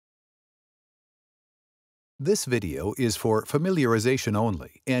This video is for familiarization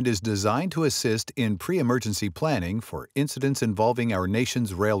only and is designed to assist in pre-emergency planning for incidents involving our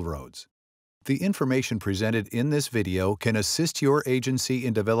nation's railroads. The information presented in this video can assist your agency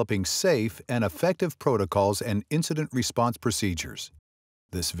in developing safe and effective protocols and incident response procedures.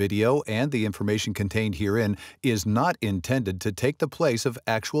 This video and the information contained herein is not intended to take the place of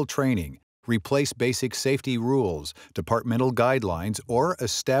actual training, replace basic safety rules, departmental guidelines, or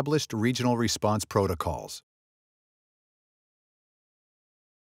established regional response protocols.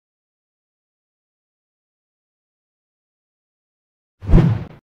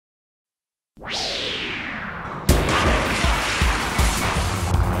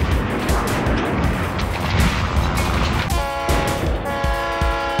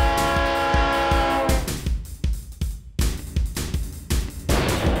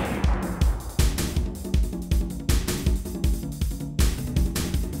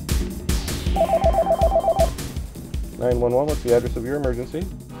 What's the address of your emergency?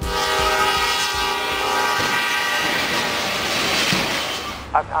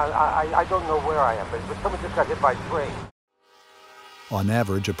 I don't know where I am, but someone just got hit by a train. On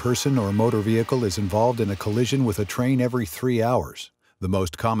average, a person or motor vehicle is involved in a collision with a train every 3 hours. The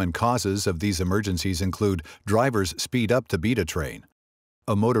most common causes of these emergencies include drivers speed up to beat a train,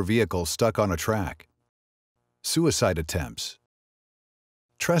 a motor vehicle stuck on a track, suicide attempts,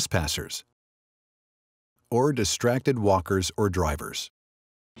 trespassers, or distracted walkers or drivers.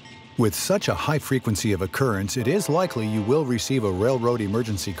 With such a high frequency of occurrence, it is likely you will receive a railroad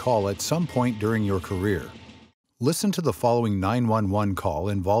emergency call at some point during your career. Listen to the following 911 call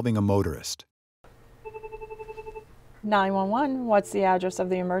involving a motorist. 911, what's the address of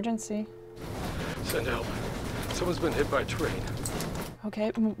the emergency? Send help. Someone's been hit by a train.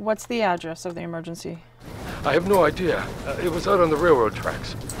 Okay, what's the address of the emergency? I have no idea. It was out on the railroad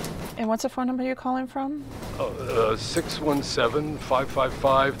tracks. And what's the phone number you're calling from?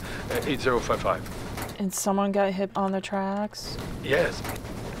 617-555-8055. And someone got hit on the tracks? Yes,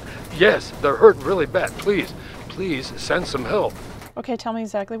 they're hurt really bad. Please send some help. Okay, tell me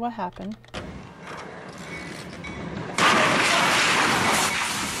exactly what happened.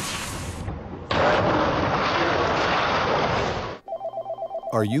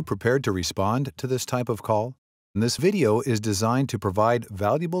 Are you prepared to respond to this type of call? This video is designed to provide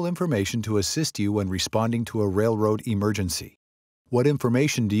valuable information to assist you when responding to a railroad emergency. What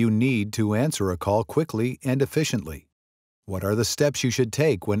information do you need to answer a call quickly and efficiently? What are the steps you should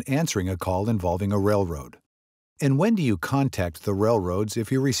take when answering a call involving a railroad? And when do you contact the railroads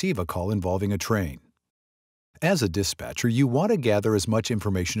if you receive a call involving a train? As a dispatcher, you want to gather as much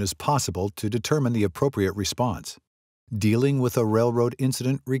information as possible to determine the appropriate response. Dealing with a railroad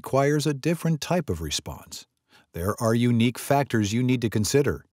incident requires a different type of response. There are unique factors you need to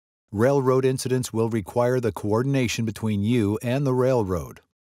consider. Railroad incidents will require the coordination between you and the railroad.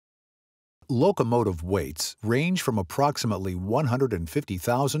 Locomotive weights range from approximately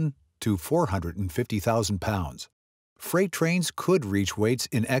 150,000 to 450,000 pounds. Freight trains could reach weights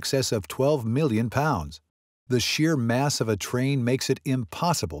in excess of 12 million pounds. The sheer mass of a train makes it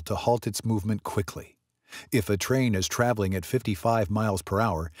impossible to halt its movement quickly. If a train is traveling at 55 miles per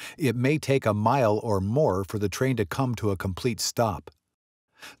hour, it may take a mile or more for the train to come to a complete stop.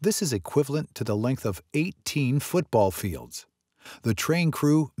 This is equivalent to the length of 18 football fields. The train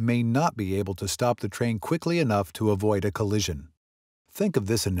crew may not be able to stop the train quickly enough to avoid a collision. Think of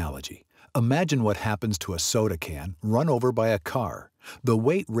this analogy. Imagine what happens to a soda can run over by a car. The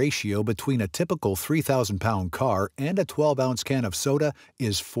weight ratio between a typical 3,000-pound car and a 12-ounce can of soda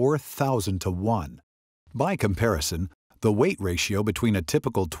is 4,000 to 1. By comparison, the weight ratio between a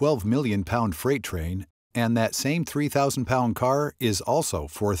typical 12 million pound freight train and that same 3,000-pound car is also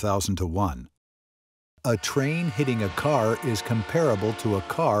 4,000 to 1. A train hitting a car is comparable to a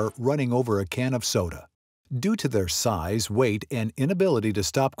car running over a can of soda. Due to their size, weight, and inability to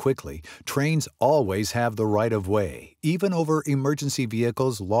stop quickly, trains always have the right of way, even over emergency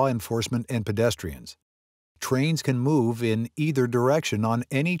vehicles, law enforcement, and pedestrians. Trains can move in either direction on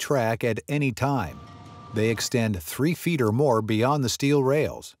any track at any time. They extend 3 feet or more beyond the steel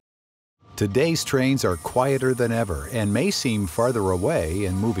rails. Today's trains are quieter than ever and may seem farther away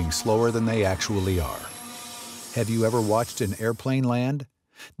and moving slower than they actually are. Have you ever watched an airplane land?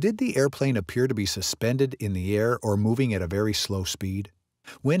 Did the airplane appear to be suspended in the air or moving at a very slow speed?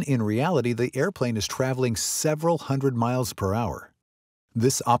 When in reality, the airplane is traveling several hundred miles per hour.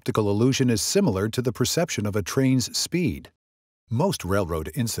 This optical illusion is similar to the perception of a train's speed. Most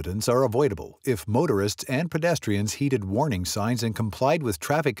railroad incidents are avoidable if motorists and pedestrians heeded warning signs and complied with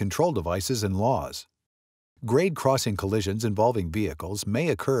traffic control devices and laws. Grade crossing collisions involving vehicles may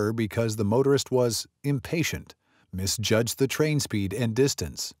occur because the motorist was impatient, misjudged the train speed and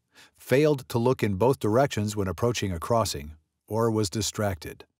distance, failed to look in both directions when approaching a crossing, or was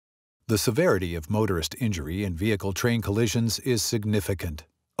distracted. The severity of motorist injury in vehicle-train collisions is significant.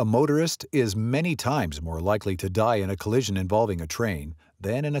 A motorist is many times more likely to die in a collision involving a train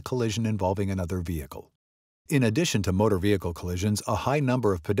than in a collision involving another vehicle. In addition to motor vehicle collisions, a high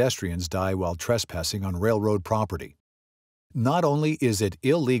number of pedestrians die while trespassing on railroad property. Not only is it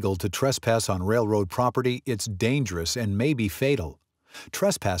illegal to trespass on railroad property, it's dangerous and may be fatal.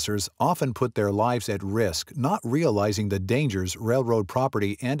 Trespassers often put their lives at risk, not realizing the dangers railroad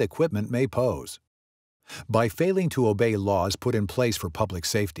property and equipment may pose. By failing to obey laws put in place for public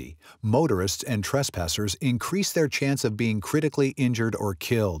safety, motorists and trespassers increase their chance of being critically injured or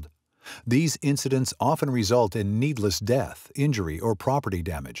killed. These incidents often result in needless death, injury, or property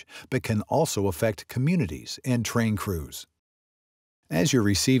damage, but can also affect communities and train crews. As you're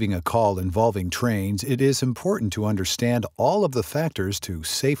receiving a call involving trains, it is important to understand all of the factors to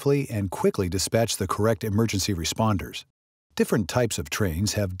safely and quickly dispatch the correct emergency responders. Different types of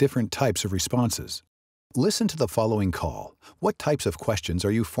trains have different types of responses. Listen to the following call. What types of questions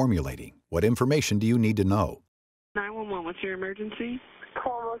are you formulating? What information do you need to know? 911, what's your emergency?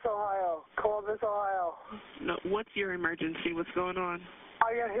 Columbus, Ohio. Columbus, Ohio. No, what's your emergency? What's going on?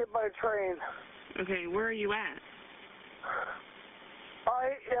 I got hit by a train. Okay, where are you at?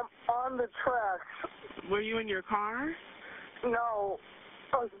 I am on the tracks. Were you in your car? No,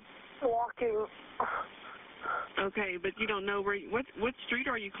 I was walking. Okay, but you don't know where. What street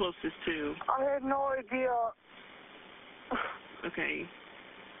are you closest to? I had no idea. Okay.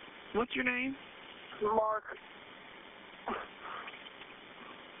 What's your name? Mark.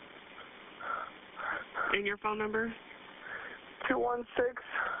 And your phone number? 216.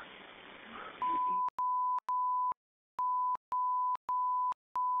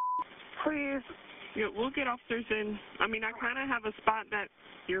 Please. Yeah, we'll get officers in. I mean, I kind of have a spot that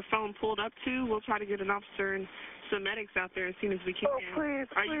your phone pulled up to. We'll try to get an officer and some medics out there as soon as we can. Oh, please,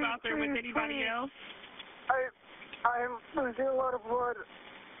 are you please, out there with anybody else? I'm losing a lot of blood.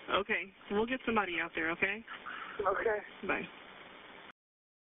 Okay, we'll get somebody out there, okay? Okay. Bye.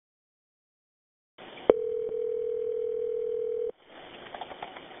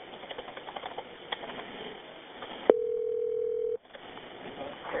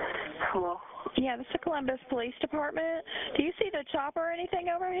 Hello? Yeah, this is the Columbus Police Department. Do you see the chopper or anything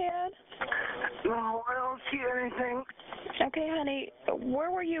overhead? No, I don't see anything. Okay, honey,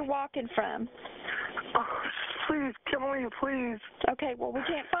 where were you walking from? Oh, please, kill me, please. Okay, well, we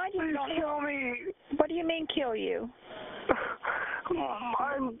can't find you. Please Don't kill me. What do you mean, kill you?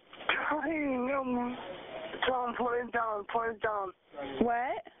 I'm trying. Tell him, put it down, put it down.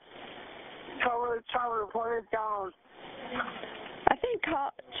 What? Tell the chopper, put it down. I think,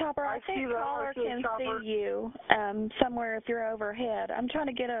 Chopper, I think caller can see you somewhere if you're overhead. I'm trying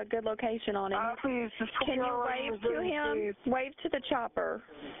to get a good location on him. Please, just can you wave to him? Please. Wave to the chopper.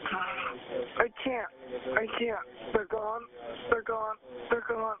 I can't. They're gone. They're gone. They're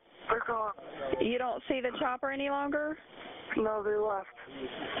gone. They're gone. You don't see the chopper any longer? No, they left.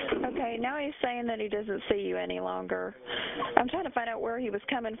 Okay, now he's saying that he doesn't see you any longer. I'm trying to find out where he was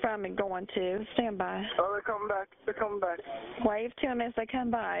coming from and going to. Stand by. Oh, they're coming back. They're coming back. Wave to him as they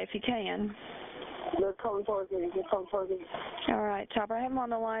come by, if you can. They're coming towards me. They're coming towards me. All right, Chopper, I have him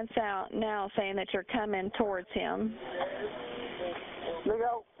on the line now saying that you're coming towards him. They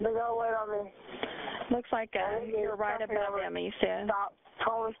got light on me. Looks like you're right above him, he said. Stop.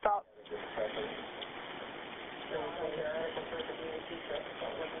 Tell him to stop.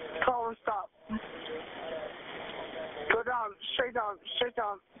 Tell him to stop. Go down. Straight down. Straight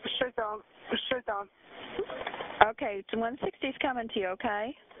down. Straight down. Straight down. Okay, 160's coming to you,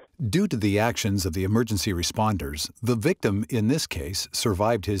 okay? Due to the actions of the emergency responders, the victim, in this case,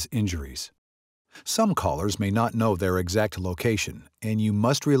 survived his injuries. Some callers may not know their exact location, and you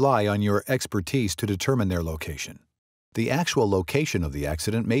must rely on your expertise to determine their location. The actual location of the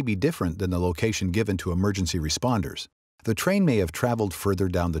accident may be different than the location given to emergency responders. The train may have traveled further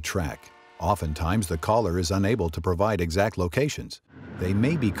down the track. Oftentimes, the caller is unable to provide exact locations. They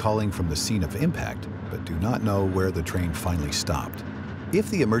may be calling from the scene of impact, but do not know where the train finally stopped. If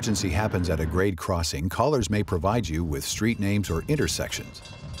the emergency happens at a grade crossing, callers may provide you with street names or intersections.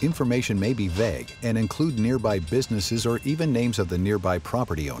 Information may be vague and include nearby businesses or even names of the nearby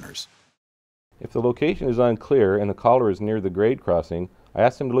property owners. If the location is unclear and the caller is near the grade crossing, I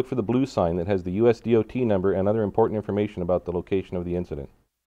ask them to look for the blue sign that has the US DOT number and other important information about the location of the incident.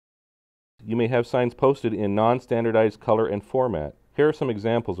 You may have signs posted in non-standardized color and format. Here are some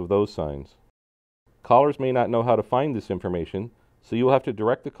examples of those signs. Callers may not know how to find this information, so you will have to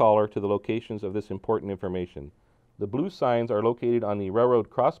direct the caller to the locations of this important information. The blue signs are located on the railroad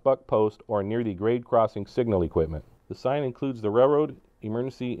crossbuck post or near the grade crossing signal equipment. The sign includes the railroad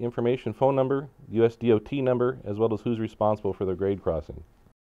emergency information phone number, US DOT number, as well as who's responsible for the grade crossing.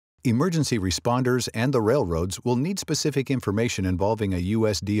 Emergency responders and the railroads will need specific information involving a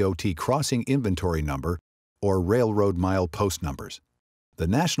US DOT crossing inventory number or railroad mile post numbers. The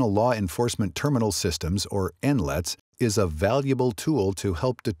National Law Enforcement Terminal Systems, or NLETS, is a valuable tool to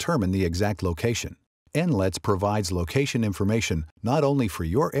help determine the exact location. NLETS provides location information not only for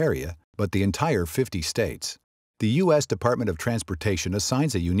your area, but the entire 50 states. The U.S. Department of Transportation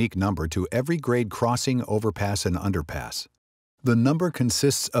assigns a unique number to every grade crossing, overpass, and underpass. The number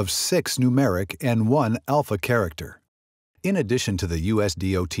consists of 6 numeric and 1 alpha character. In addition to the US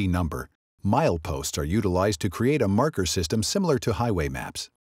DOT number, mileposts are utilized to create a marker system similar to highway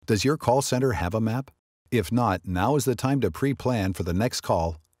maps. Does your call center have a map? If not, now is the time to pre-plan for the next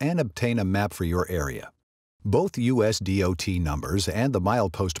call and obtain a map for your area. Both US DOT numbers and the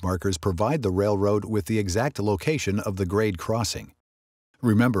milepost markers provide the railroad with the exact location of the grade crossing.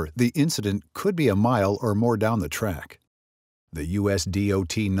 Remember, the incident could be a mile or more down the track. The US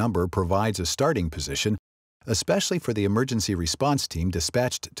DOT number provides a starting position, especially for the emergency response team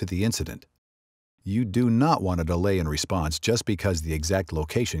dispatched to the incident. You do not want a delay in response just because the exact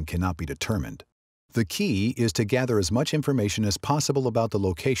location cannot be determined. The key is to gather as much information as possible about the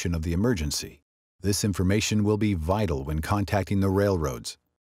location of the emergency. This information will be vital when contacting the railroads.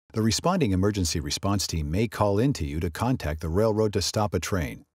 The responding emergency response team may call in to you to contact the railroad to stop a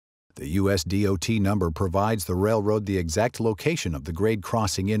train. The US DOT number provides the railroad the exact location of the grade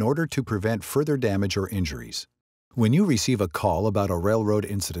crossing in order to prevent further damage or injuries. When you receive a call about a railroad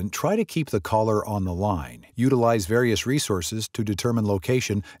incident, try to keep the caller on the line, utilize various resources to determine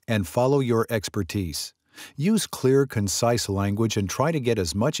location, and follow your expertise. Use clear, concise language and try to get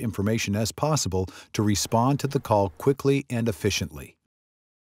as much information as possible to respond to the call quickly and efficiently.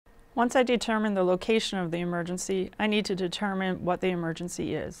 Once I determine the location of the emergency, I need to determine what the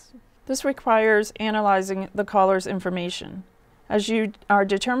emergency is. This requires analyzing the caller's information. As you are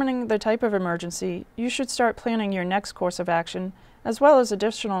determining the type of emergency, you should start planning your next course of action, as well as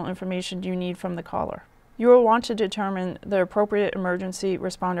additional information you need from the caller. You will want to determine the appropriate emergency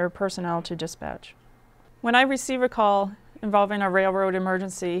responder personnel to dispatch. When I receive a call involving a railroad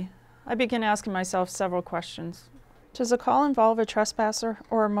emergency, I begin asking myself several questions. Does the call involve a trespasser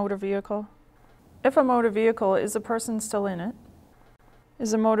or a motor vehicle? If a motor vehicle, is the person still in it?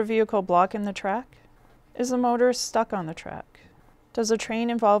 Is the motor vehicle blocking the track? Is the motorist stuck on the track? Does the train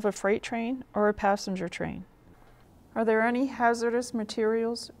involve a freight train or a passenger train? Are there any hazardous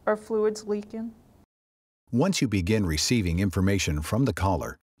materials or fluids leaking? Once you begin receiving information from the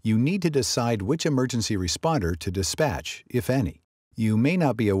caller, you need to decide which emergency responder to dispatch, if any. You may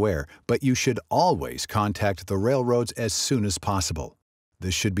not be aware, but you should always contact the railroads as soon as possible.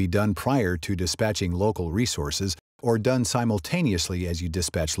 This should be done prior to dispatching local resources or done simultaneously as you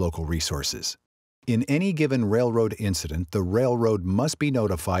dispatch local resources. In any given railroad incident, the railroad must be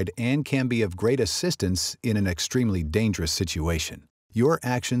notified and can be of great assistance in an extremely dangerous situation. Your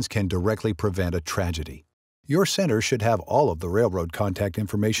actions can directly prevent a tragedy. Your center should have all of the railroad contact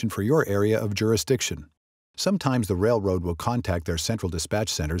information for your area of jurisdiction. Sometimes the railroad will contact their central dispatch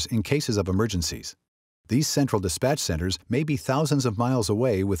centers in cases of emergencies. These central dispatch centers may be thousands of miles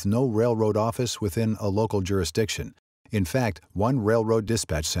away with no railroad office within a local jurisdiction. In fact, one railroad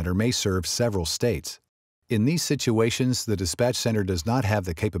dispatch center may serve several states. In these situations, the dispatch center does not have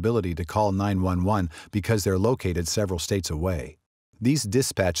the capability to call 911 because they're located several states away. These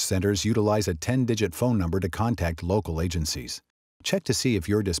dispatch centers utilize a 10-digit phone number to contact local agencies. Check to see if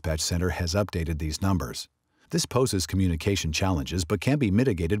your dispatch center has updated these numbers. This poses communication challenges but can be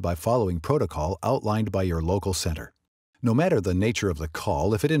mitigated by following protocol outlined by your local center. No matter the nature of the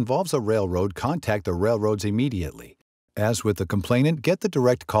call, if it involves a railroad, contact the railroads immediately. As with the complainant, get the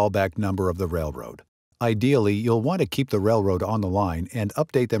direct callback number of the railroad. Ideally, you'll want to keep the railroad on the line and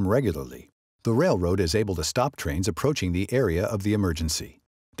update them regularly. The railroad is able to stop trains approaching the area of the emergency.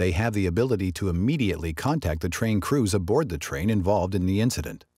 They have the ability to immediately contact the train crews aboard the train involved in the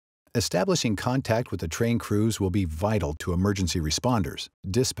incident. Establishing contact with the train crews will be vital to emergency responders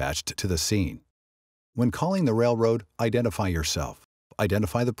dispatched to the scene. When calling the railroad, identify yourself,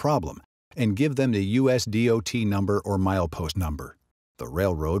 identify the problem, and give them the US DOT number or milepost number. The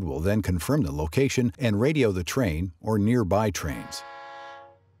railroad will then confirm the location and radio the train or nearby trains.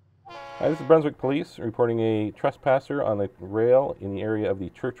 Hi, this is Brunswick Police reporting a trespasser on the rail in the area of the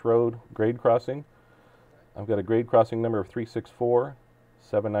Church Road grade crossing. I've got a grade crossing number of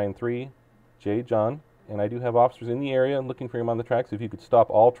 364-793 Jay, John, and I do have officers in the area looking for him on the tracks. If you could stop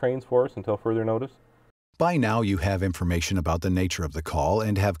all trains for us until further notice. By now, you have information about the nature of the call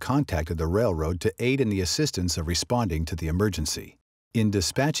and have contacted the railroad to aid in the assistance of responding to the emergency. In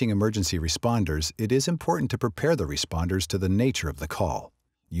dispatching emergency responders, it is important to prepare the responders to the nature of the call.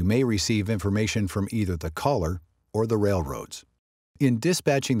 You may receive information from either the caller or the railroads. In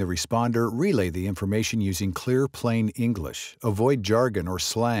dispatching the responder, relay the information using clear, plain English. Avoid jargon or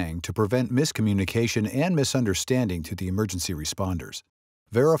slang to prevent miscommunication and misunderstanding to the emergency responders.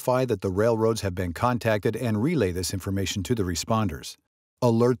 Verify that the railroads have been contacted and relay this information to the responders.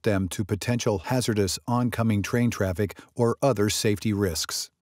 Alert them to potential hazardous oncoming train traffic or other safety risks.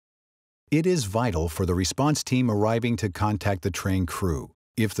 It is vital for the response team arriving to contact the train crew.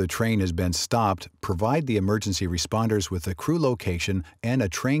 If the train has been stopped, provide the emergency responders with a crew location and a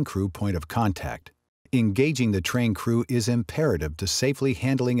train crew point of contact. Engaging the train crew is imperative to safely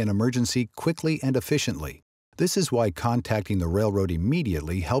handling an emergency quickly and efficiently. This is why contacting the railroad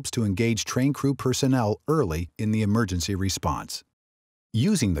immediately helps to engage train crew personnel early in the emergency response.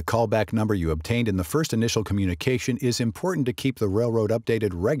 Using the callback number you obtained in the first initial communication is important to keep the railroad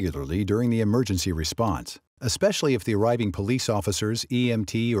updated regularly during the emergency response, especially if the arriving police officers,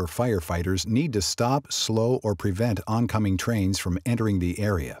 EMT, or firefighters need to stop, slow, or prevent oncoming trains from entering the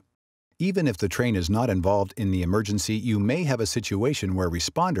area. Even if the train is not involved in the emergency, you may have a situation where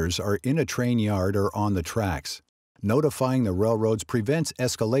responders are in a train yard or on the tracks. Notifying the railroads prevents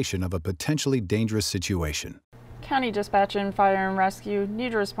escalation of a potentially dangerous situation. County Dispatch and Fire and Rescue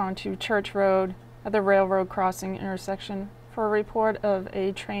need to respond to Church Road at the railroad crossing intersection for a report of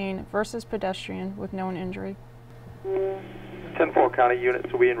a train versus pedestrian with known injury. 10-4 County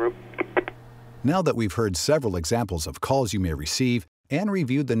units will be en route. Now that we've heard several examples of calls you may receive and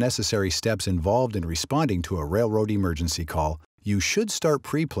reviewed the necessary steps involved in responding to a railroad emergency call, you should start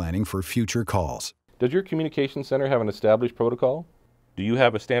pre-planning for future calls. Does your communication center have an established protocol? Do you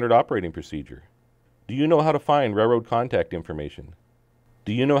have a standard operating procedure? Do you know how to find railroad contact information?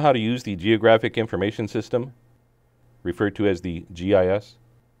 Do you know how to use the Geographic Information System, referred to as the GIS?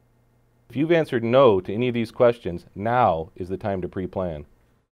 If you've answered no to any of these questions, now is the time to pre-plan.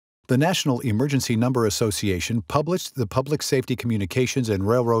 The National Emergency Number Association published the Public Safety Communications and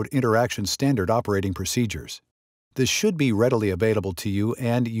Railroad Interaction Standard Operating Procedures. This should be readily available to you,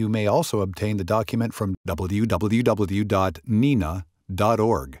 and you may also obtain the document from www.nena.org.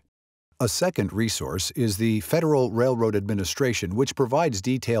 A second resource is the Federal Railroad Administration, which provides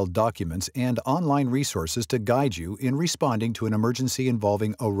detailed documents and online resources to guide you in responding to an emergency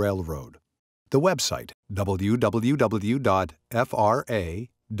involving a railroad. The website,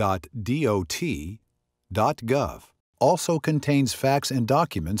 www.fra.dot.gov, also contains facts and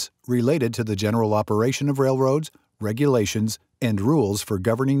documents related to the general operation of railroads, regulations, and rules for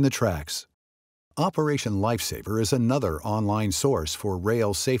governing the tracks. Operation Lifesaver is another online source for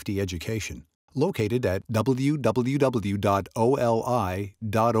rail safety education, located at www.oli.org.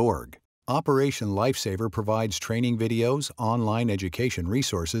 Operation Lifesaver provides training videos, online education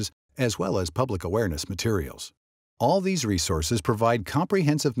resources, as well as public awareness materials. All these resources provide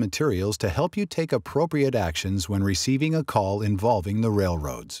comprehensive materials to help you take appropriate actions when receiving a call involving the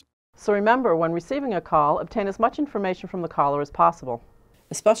railroads. So remember, when receiving a call, obtain as much information from the caller as possible,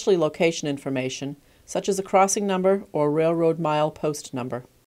 especially location information, such as a crossing number or railroad mile post number.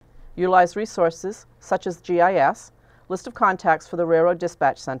 Utilize resources such as GIS, list of contacts for the railroad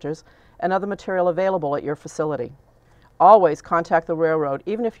dispatch centers, and other material available at your facility. Always contact the railroad,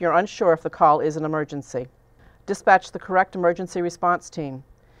 even if you're unsure if the call is an emergency. Dispatch the correct emergency response team.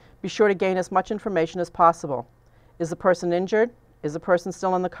 Be sure to gain as much information as possible. Is the person injured? Is the person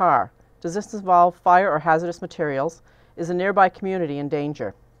still in the car? Does this involve fire or hazardous materials? Is a nearby community in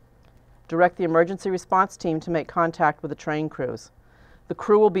danger? Direct the emergency response team to make contact with the train crews. The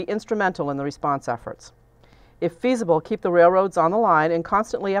crew will be instrumental in the response efforts. If feasible, keep the railroads on the line and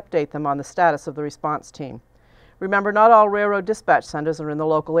constantly update them on the status of the response team. Remember, not all railroad dispatch centers are in the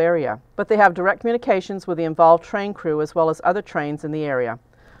local area, but they have direct communications with the involved train crew as well as other trains in the area.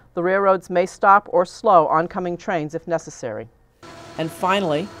 The railroads may stop or slow oncoming trains if necessary. And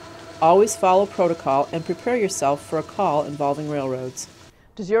finally, always follow protocol and prepare yourself for a call involving railroads.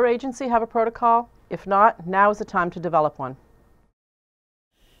 Does your agency have a protocol? If not, now is the time to develop one.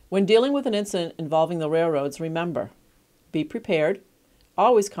 When dealing with an incident involving the railroads, remember, be prepared,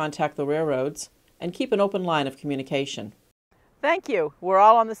 always contact the railroads, and keep an open line of communication. Thank you. We're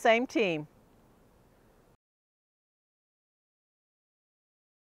all on the same team.